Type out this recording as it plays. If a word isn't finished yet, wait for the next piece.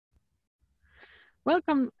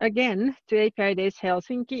Welcome again to API Days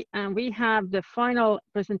Helsinki, and we have the final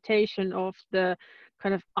presentation of the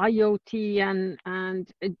kind of IoT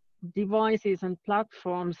and devices and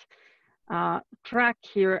platforms track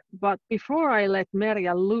here. But before I let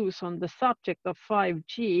Merja loose on the subject of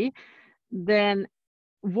 5G, then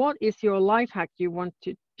what is your life hack you want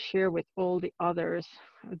to share with all the others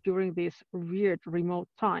during these weird remote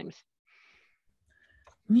times?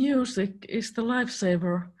 Music is the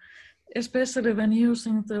lifesaver, especially when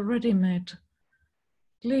using the ready-made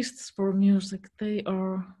lists for music. They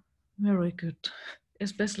are very good,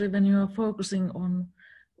 especially when you are focusing on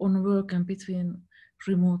work and between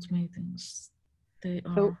remote meetings. They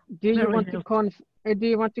are So do you very want helpful.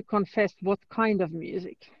 to confess what kind of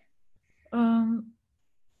music?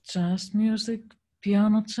 Jazz music,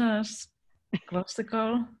 piano jazz,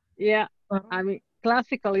 classical. Yeah, I mean,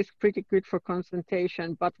 classical is pretty good for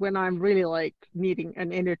concentration, but when I'm really like needing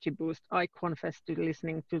an energy boost, I confess to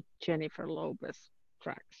listening to Jennifer Lopez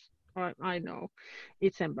tracks. I know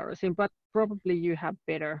it's embarrassing, but probably you have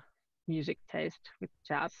better music taste with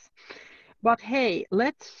jazz. But hey,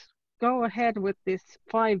 let's go ahead with this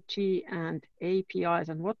 5G and APIs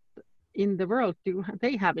and what in the world do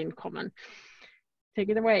they have in common? Take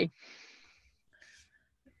it away.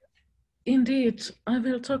 Indeed, I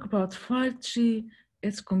will talk about 5G,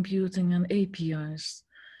 edge computing and APIs.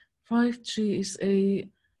 5G is a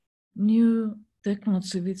new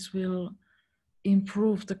technology which will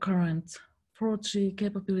improve the current 4G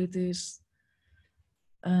capabilities,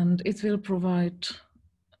 and it will provide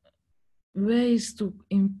ways to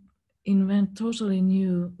invent totally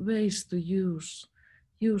new ways to use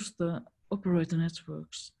the operator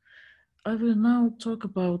networks. I will now talk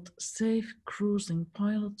about safe cruising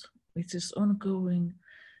pilot, which is ongoing,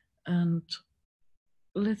 and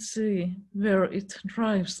let's see where it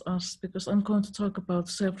drives us, because I'm going to talk about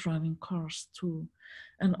self-driving cars too.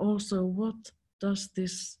 And also, what does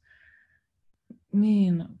this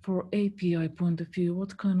mean for API point of view?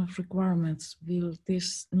 What kind of requirements will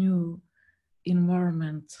this new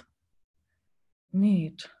environment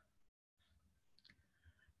need?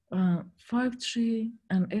 5G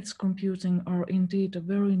and edge computing are indeed a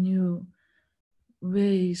very new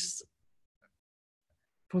ways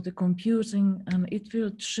for the computing, and it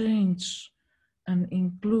will change and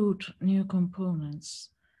include new components.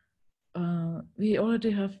 We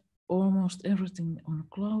already have almost everything on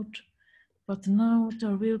cloud, but now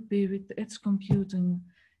there will be, with the edge computing,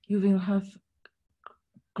 you will have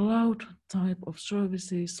cloud type of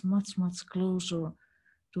services much closer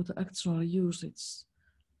to the actual usage.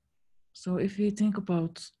 So if we think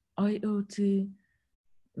about IoT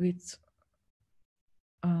with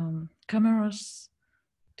cameras,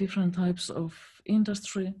 different types of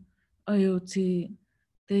industry, IoT,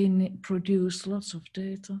 they produce lots of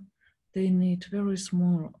data. They need very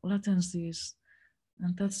small latencies.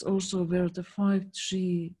 And that's also where the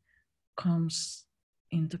 5G comes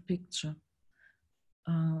in the picture.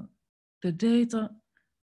 The data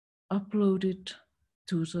uploaded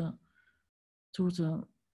to the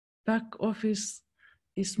back office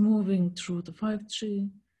is moving through the 5G,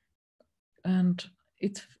 and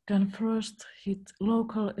it can first hit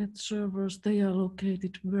local edge servers. They are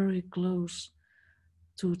located very close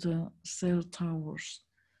to the cell towers.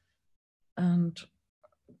 And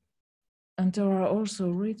there are also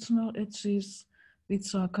regional edges,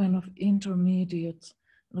 which are kind of intermediate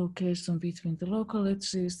location between the local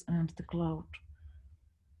edges and the cloud.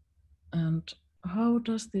 And how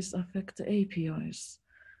does this affect the APIs?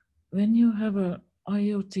 When you have a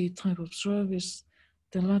IoT type of service,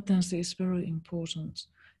 the latency is very important.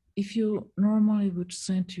 If you normally would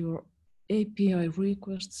send your API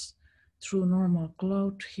requests through normal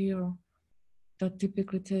cloud here, that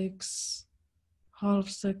typically takes half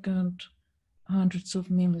second, hundreds of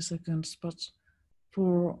milliseconds, but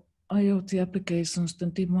for IoT applications, the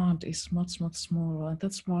demand is much smaller, and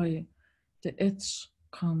that's why the edge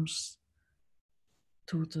comes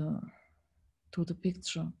to the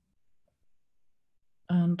picture.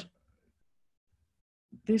 And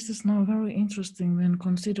this is now very interesting when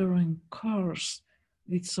considering cars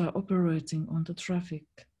which are operating on the traffic.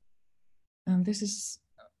 And this is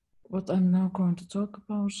what I'm now going to talk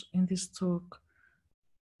about in this talk.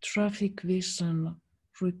 Traffic vision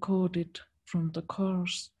recorded from the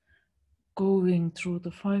cars going through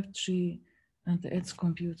the 5G and the edge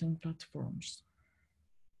computing platforms.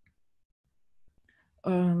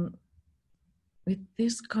 With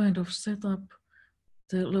this kind of setup,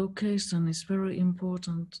 the location is very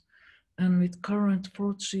important, and with current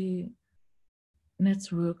 4G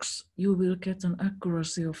networks, you will get an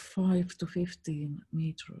accuracy of 5 to 15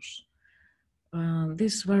 meters.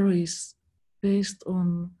 This varies based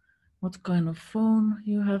on what kind of phone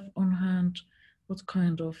you have on hand, what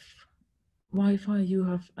kind of Wi-Fi you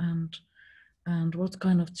have, and what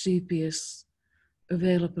kind of GPS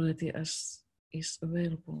availability as is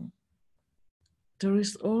available. There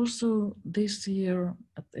is also this year,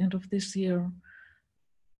 at the end of this year,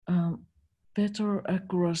 better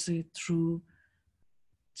accuracy through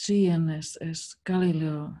GNSS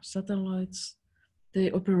Galileo satellites.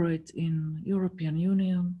 They operate in European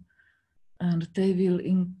Union, and they will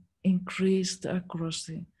increase the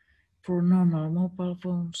accuracy for normal mobile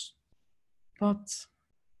phones. But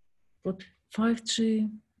what 5G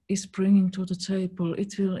is bringing to the table,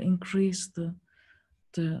 it will increase the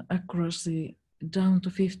accuracy down to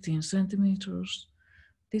 15 centimeters.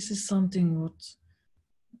 This is something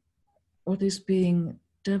what is being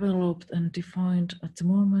developed and defined at the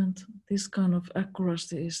moment. This kind of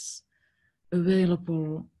accuracy is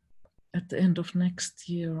available at the end of next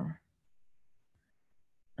year.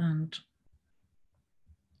 And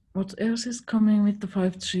what else is coming with the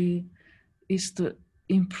 5G is the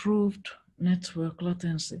improved network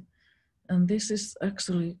latency. And this is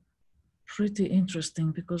actually pretty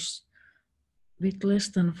interesting because with less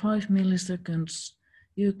than 5 milliseconds,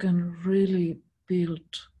 you can really build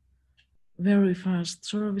very fast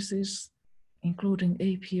services, including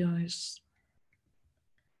APIs.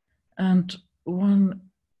 And one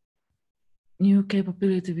new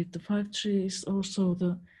capability with the 5G is also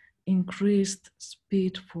the increased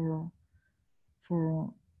speed for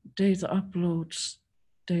data uploads,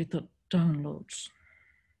 data downloads.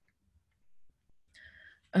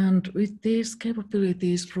 And with these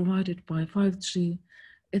capabilities provided by 5G,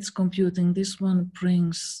 edge computing, this one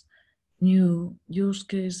brings new use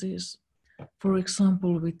cases. For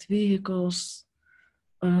example, with vehicles,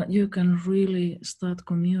 you can really start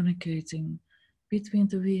communicating between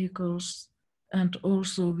the vehicles and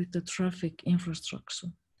also with the traffic infrastructure.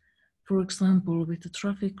 For example, with the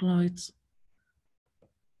traffic lights,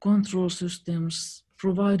 control systems,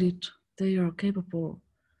 provided they are capable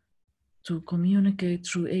to communicate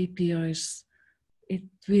through APIs, it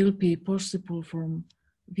will be possible from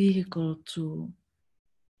vehicle to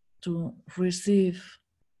receive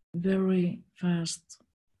very fast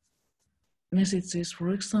messages, for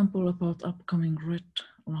example, about upcoming red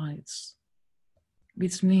lights,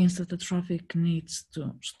 which means that the traffic needs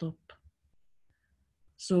to stop.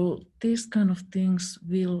 So these kind of things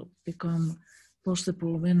will become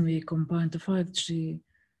possible when we combine the 5G,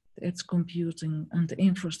 the edge computing, and the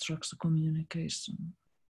infrastructure communication.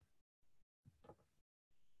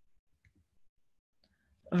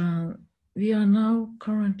 We are now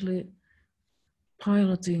currently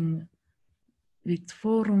piloting with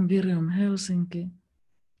Forum Virium Helsinki,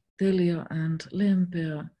 Telia and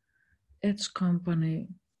Lempeä Edge Company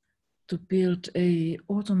to build a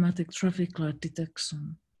automatic traffic light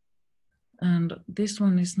detection. And this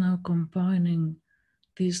one is now combining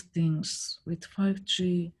these things with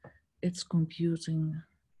 5G, edge computing,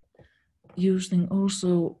 using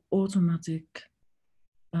also automatic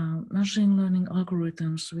machine learning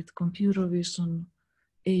algorithms with computer vision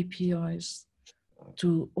APIs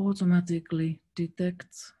to automatically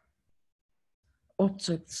detect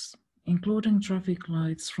objects, including traffic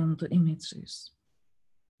lights, from the images.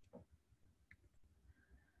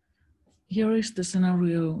 Here is the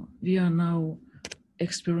scenario we are now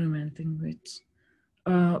experimenting with.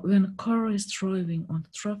 When a car is driving on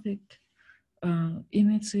the traffic,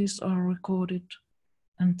 images are recorded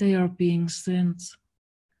and they are being sent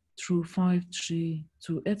through 5G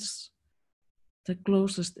to the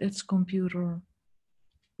closest edge computer,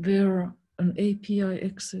 where an API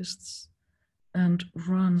exists and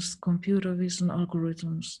runs computer vision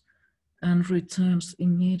algorithms and returns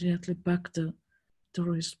immediately back the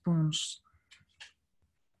response.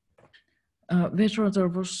 Whether there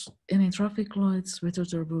was any traffic lights, whether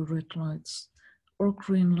there were red lights or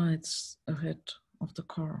green lights ahead of the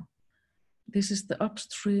car. This is the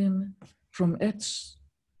upstream. From edge,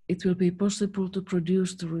 it will be possible to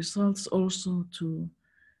produce the results also to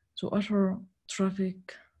other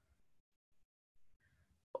traffic,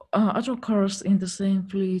 other cars in the same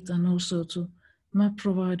fleet, and also to map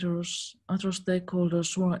providers, other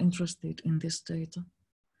stakeholders who are interested in this data.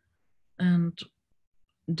 And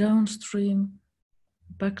downstream,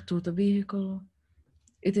 back to the vehicle,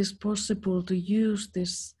 it is possible to use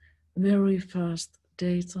this very fast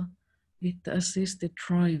data with the assisted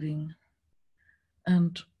driving.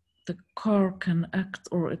 And the car can act,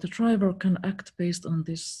 or the driver can act based on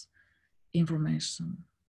this information.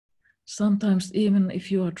 Sometimes even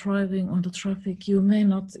if you are driving on the traffic, you may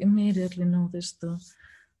not immediately notice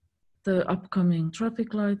the upcoming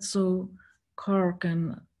traffic light, so car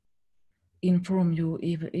can inform you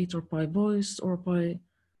either by voice or by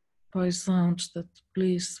sounds that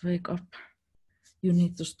please wake up, you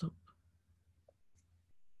need to stop.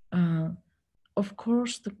 Of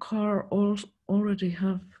course, the car already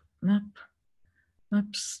have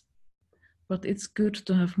maps, but it's good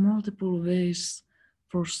to have multiple ways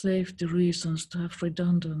for safety reasons, to have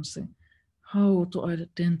redundancy, how to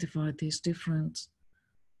identify these different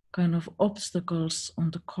kind of obstacles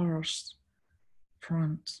on the car's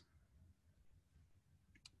front.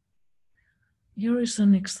 Here is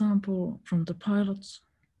an example from the pilots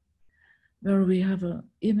where we have an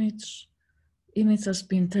image. Image has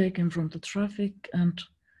been taken from the traffic and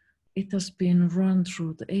it has been run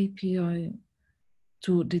through the API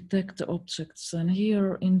to detect the objects. And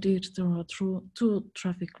here indeed there are two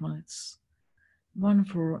traffic lights, one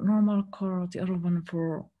for normal car, the other one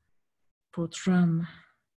for tram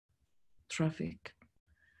traffic.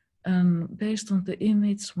 And based on the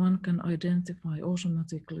image, one can identify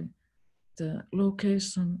automatically the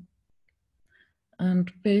location. And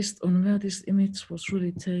based on where this image was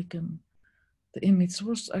really taken, the image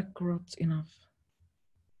was accurate enough.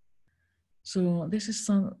 So this is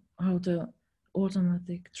how the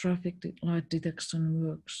automatic traffic light detection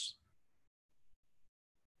works.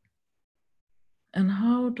 And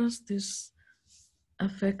how does this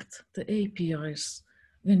affect the APIs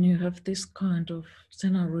when you have this kind of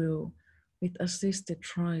scenario with assisted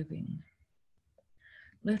driving?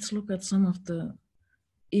 Let's look at some of the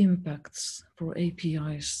impacts for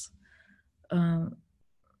APIs.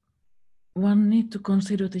 One need to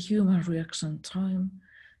consider the human reaction time.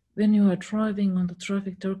 When you are driving on the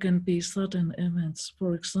traffic, there can be sudden events.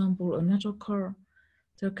 For example, another car,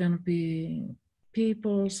 there can be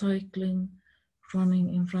people cycling,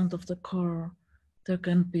 running in front of the car. There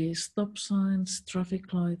can be stop signs,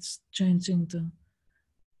 traffic lights changing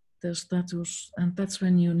the status, and that's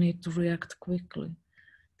when you need to react quickly.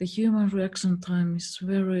 The human reaction time is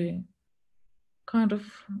very kind of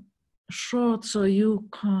short, so you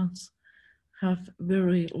can't have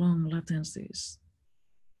very long latencies.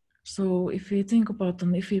 So if we think about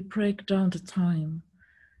them, if we break down the time,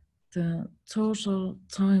 the total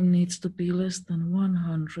time needs to be less than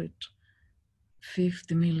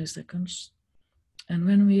 150 milliseconds. And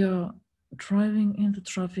when we are driving in the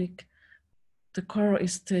traffic, the car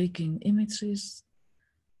is taking images,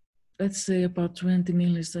 let's say about 20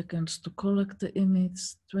 milliseconds to collect the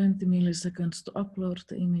image, 20 milliseconds to upload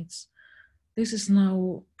the image. This is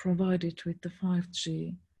now provided with the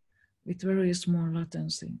 5G with very small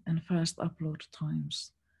latency and fast upload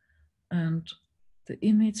times. And the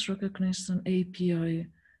image recognition API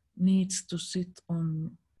needs to sit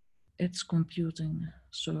on edge computing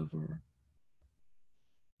server.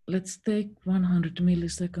 Let's take 100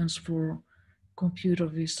 milliseconds for computer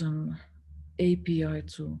vision API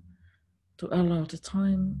to allow the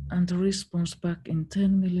time and the response back in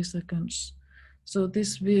 10 milliseconds. So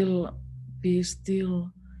this will be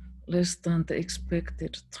still less than the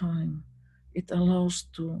expected time. It allows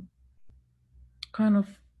to kind of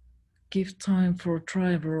give time for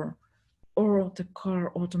driver or the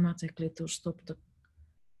car automatically to stop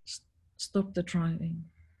the driving.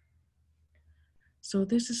 So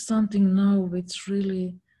this is something now which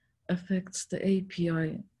really affects the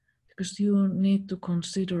API, because you need to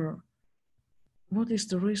consider what is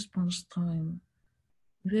the response time?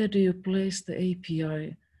 Where do you place the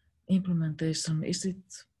API implementation? Is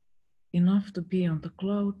it enough to be on the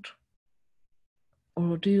cloud?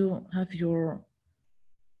 Or do you have your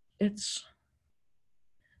edge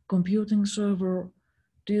computing server?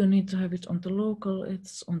 Do you need to have it on the local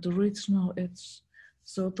edge, on the regional edge?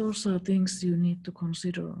 So those are things you need to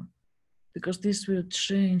consider, because this will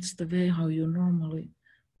change the way how you normally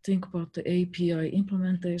think about the API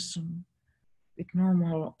implementation with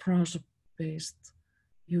normal browser-based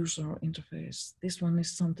user interface. This one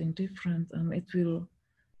is something different, and it will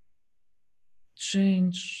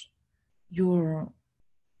change your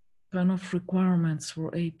kind of requirements for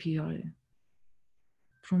API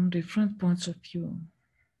from different points of view.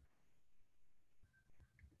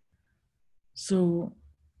 So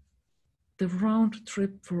the round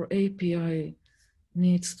trip for API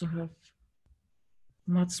needs to have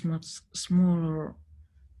much smaller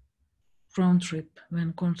round trip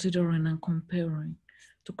when considering and comparing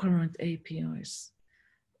to current APIs.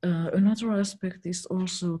 Another aspect is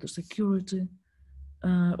also the security.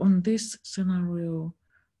 On this scenario,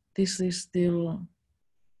 this is still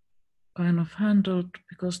kind of handled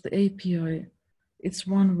because the API, it's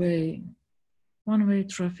one-way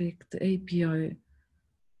traffic. The API,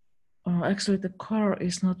 actually the car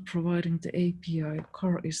is not providing the API.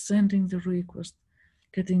 Car is sending the request,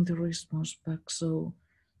 getting the response back. So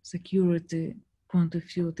security point of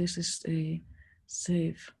view, this is a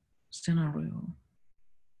safe scenario.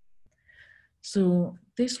 So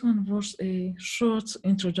this one was a short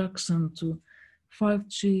introduction to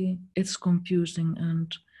 5G, edge computing,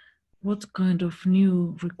 and what kind of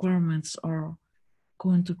new requirements are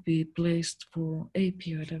going to be placed for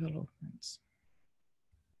API developments.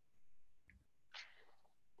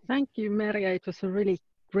 Thank you, Merja. It was a really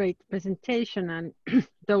great presentation, and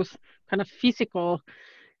those kind of physical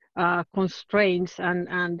constraints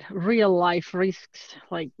and real life risks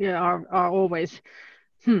are always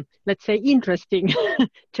let's say interesting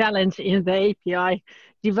challenge in the API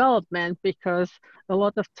development, because a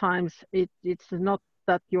lot of times it's not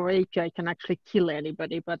that your API can actually kill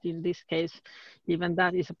anybody, but in this case even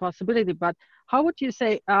that is a possibility. But how would you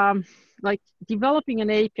say like developing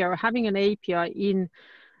an API or having an API in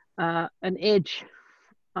an edge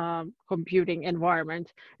computing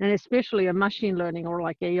environment, and especially a machine learning or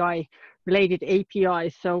like AI related API.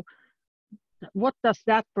 So what does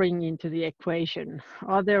that bring into the equation?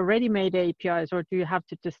 Are there ready-made APIs, or do you have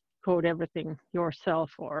to just code everything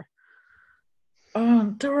yourself? Or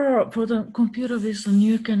there are, for the computer vision,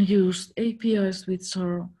 you can use APIs which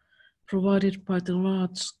are provided by the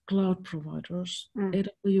large cloud providers,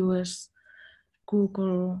 AWS,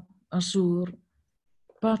 Google, Azure,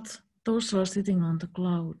 but those are sitting on the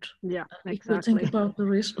cloud. Yeah, exactly. If you think about the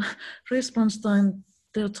response time,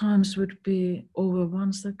 their times would be over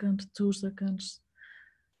 1 second, 2 seconds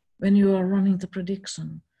when you are running the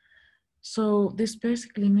prediction. So this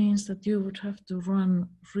basically means that you would have to run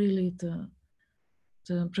really the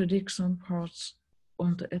prediction parts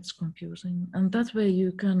on the edge computing, and that way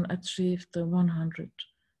you can achieve the 100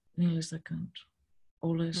 millisecond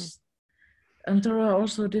or less. And there are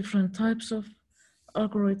also different types of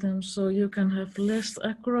algorithms, so you can have less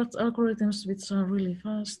accurate algorithms which are really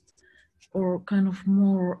fast, or kind of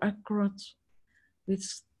more accurate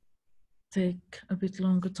which take a bit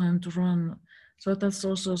longer time to run. So that's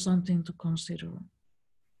also something to consider.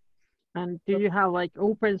 And do you have like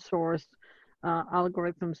open source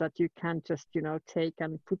algorithms that you can just take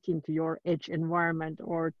and put into your edge environment,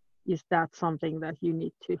 or is that something that you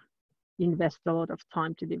need to invest a lot of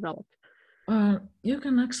time to develop? You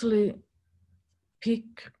can actually pick,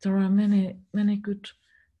 there are many good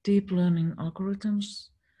deep learning algorithms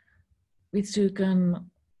which you can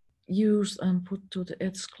use and put to the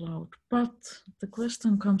edge cloud. But the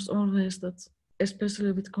question comes always that,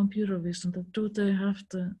 especially with computer vision, that do they have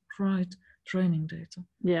the right training data?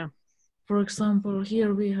 Yeah. For example,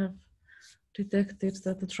 here we have detected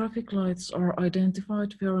that the traffic lights are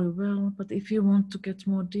identified very well, but if you want to get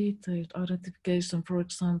more detailed identification, for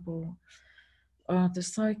example, the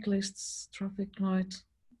cyclist's traffic light,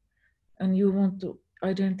 and you want to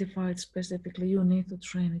identify it specifically, you need to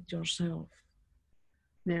train it yourself.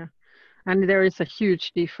 Yeah. And there is a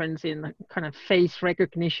huge difference in the kind of face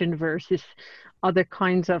recognition versus other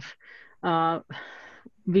kinds of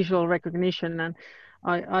visual recognition. And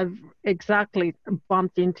I've exactly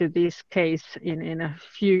bumped into this case in a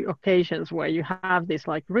few occasions where you have this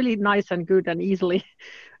like really nice and good and easily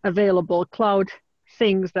available cloud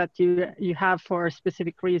things that you have for a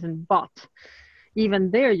specific reason, but even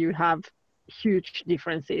there you have huge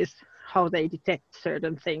differences how they detect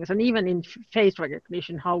certain things, and even in face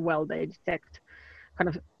recognition how well they detect kind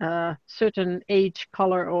of certain age,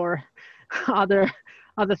 color, or other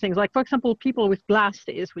things, like for example people with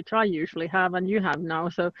glasses, which I usually have and you have now.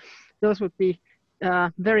 So those would be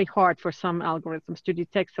very hard for some algorithms to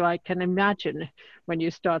detect. So I can imagine when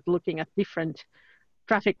you start looking at different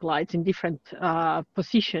traffic lights in different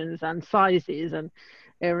positions and sizes and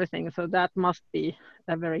everything, so that must be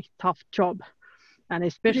a very tough job, and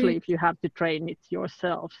especially if you have to train it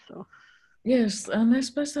yourself. So yes, and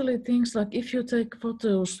especially things like if you take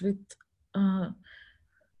photos with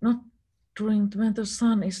not during when the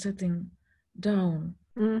sun is setting down,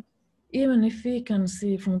 even if we can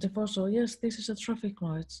see from the photo, yes, this is a traffic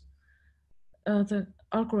light, the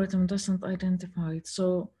algorithm doesn't identify it.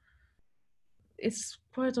 So it's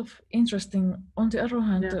quite of interesting. On the other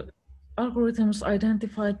hand, the algorithms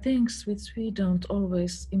identify things which we don't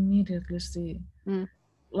always immediately see,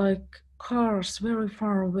 like cars very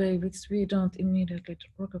far away, which we don't immediately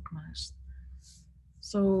recognize.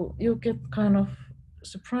 So you get kind of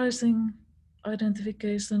surprising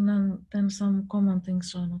identification, and then some common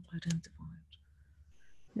things are not identified.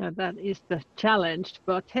 Yeah, that is the challenge.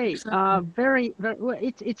 But hey, Exactly. very well,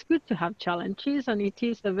 it's good to have challenges, and it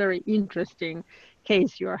is a very interesting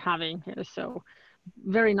case you're having here. So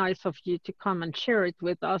very nice of you to come and share it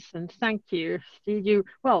with us, and thank you.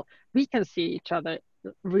 Well, we can see each other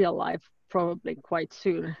real life probably quite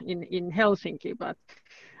soon in Helsinki, but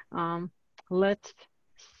Let's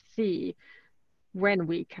see when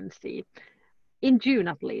we can see. In June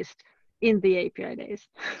at least, in the API days.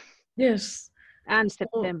 Yes. And So,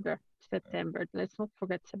 September. Let's not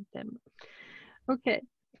forget September. Okay,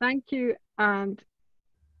 thank you. And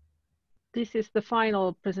this is the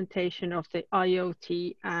final presentation of the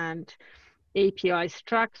IoT and APIs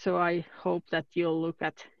track. So I hope that you'll look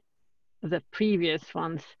at the previous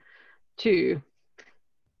ones too.